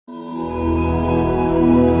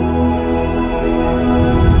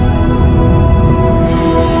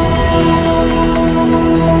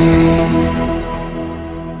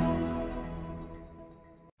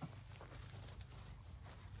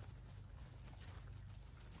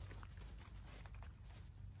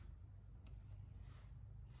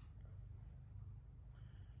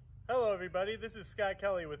everybody, this is Scott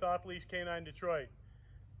Kelly with Off-Leash Canine Detroit.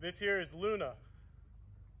 This here is Luna.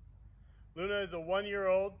 Luna is a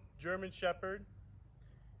 1-year-old German Shepherd.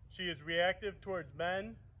 She is reactive towards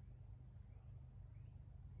men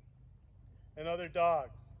and other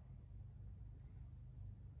dogs.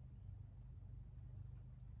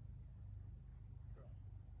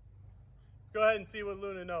 Let's go ahead and see what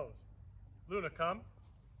Luna knows. Luna, come.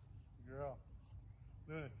 Girl.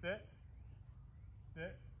 Luna, sit.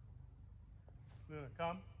 Sit. Luna,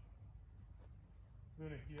 come.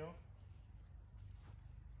 Luna, heel.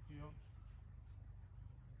 Heel.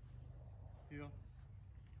 Heel.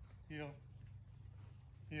 Heel.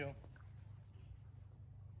 Heel.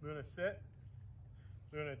 Luna, sit.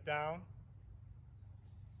 Luna, down.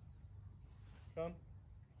 Come.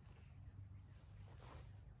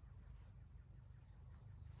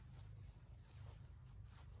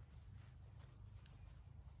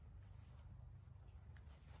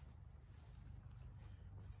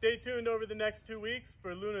 Stay tuned over the next 2 weeks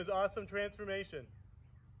for Luna's awesome transformation.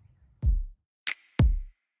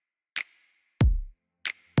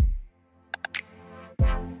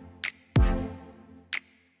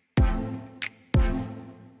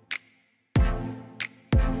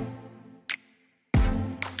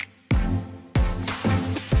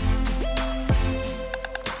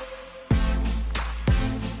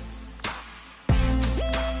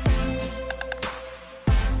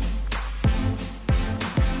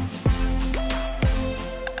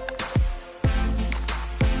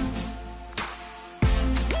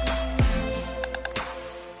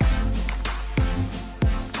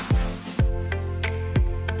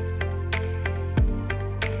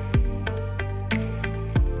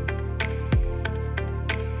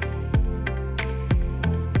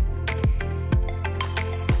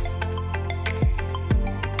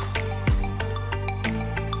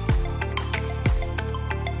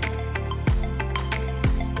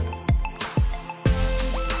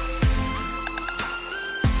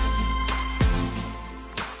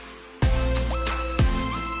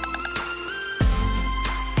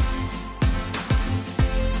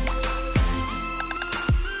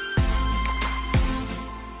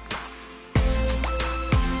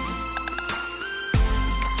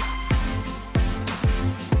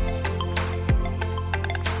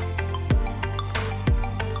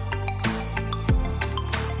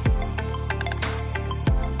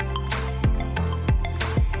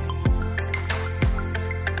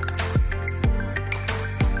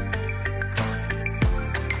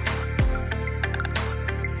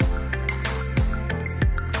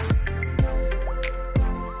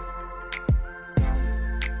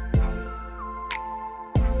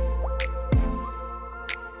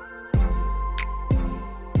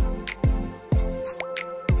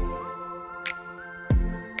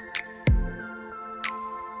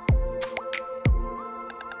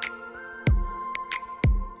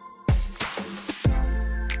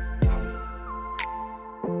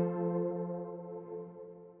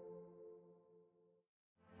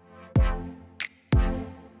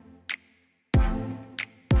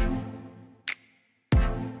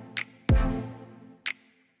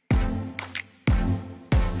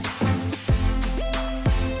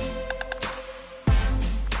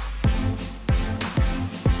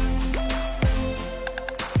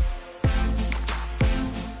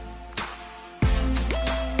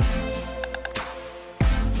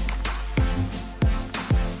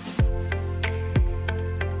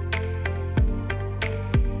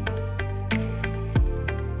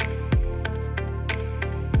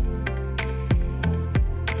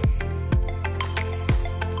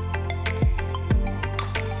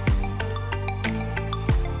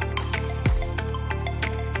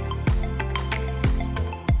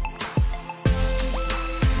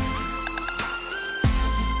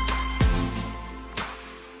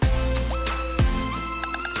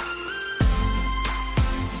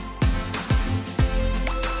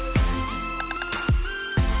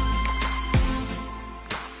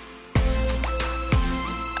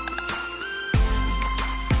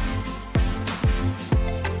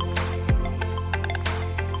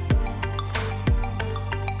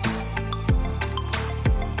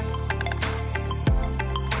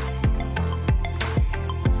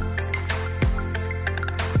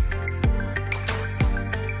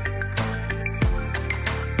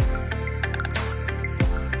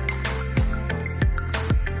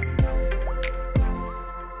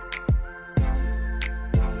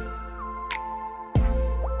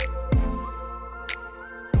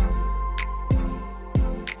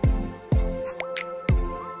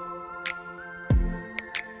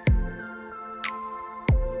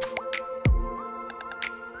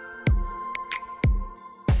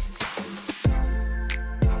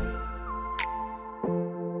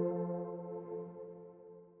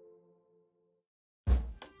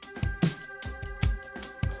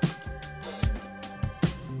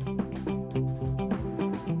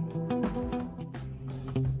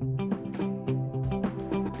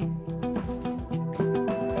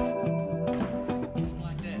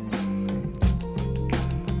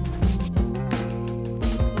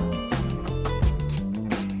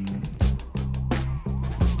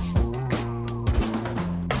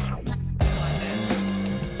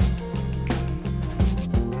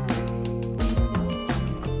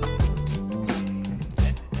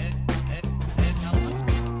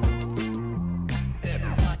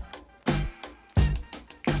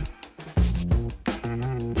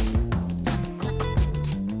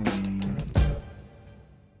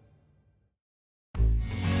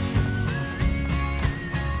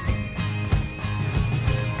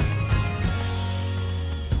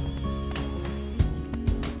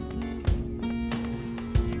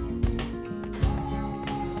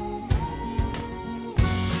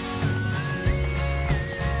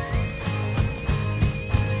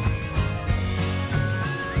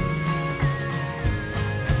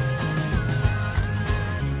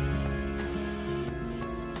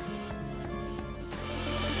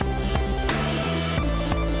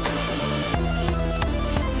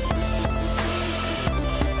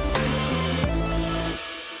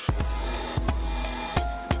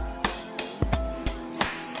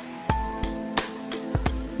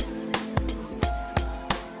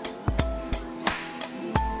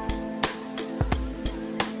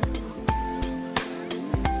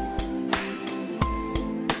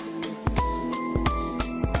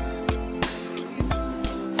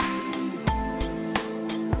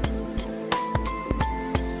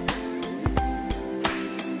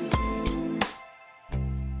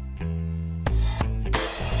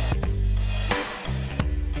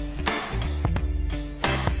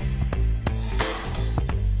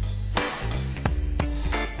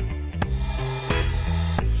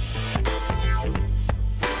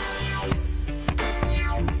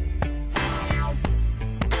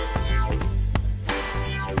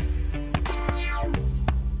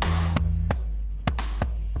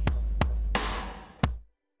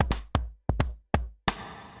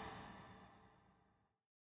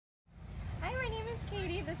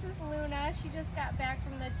 Luna, she just got back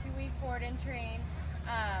from the 2-week board and train.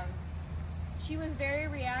 She was very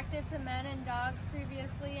reactive to men and dogs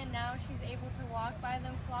previously, and now she's able to walk by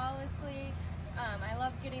them flawlessly. I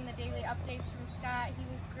love getting the daily updates from Scott. He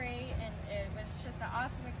was great, and it was just an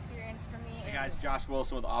awesome experience for me. Hey guys, Josh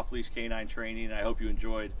Wilson with Off-Leash Canine Training, and I hope you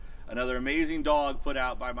enjoyed another amazing dog put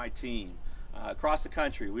out by my team. Across the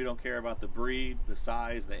country, we don't care about the breed, the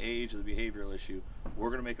size, the age, or the behavioral issue. We're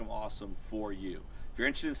going to make them awesome for you. If you're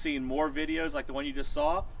interested in seeing more videos like the one you just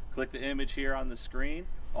saw, click the image here on the screen.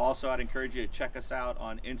 Also, I'd encourage you to check us out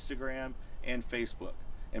on Instagram and Facebook.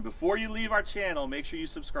 And before you leave our channel, make sure you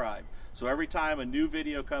subscribe. So every time a new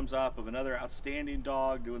video comes up of another outstanding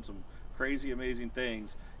dog doing some crazy, amazing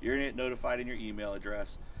things, you're going to get notified in your email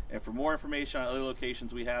address. And for more information on other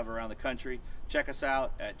locations we have around the country, check us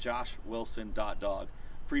out at joshwilson.dog.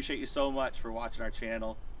 Appreciate you so much for watching our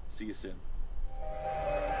channel. See you soon.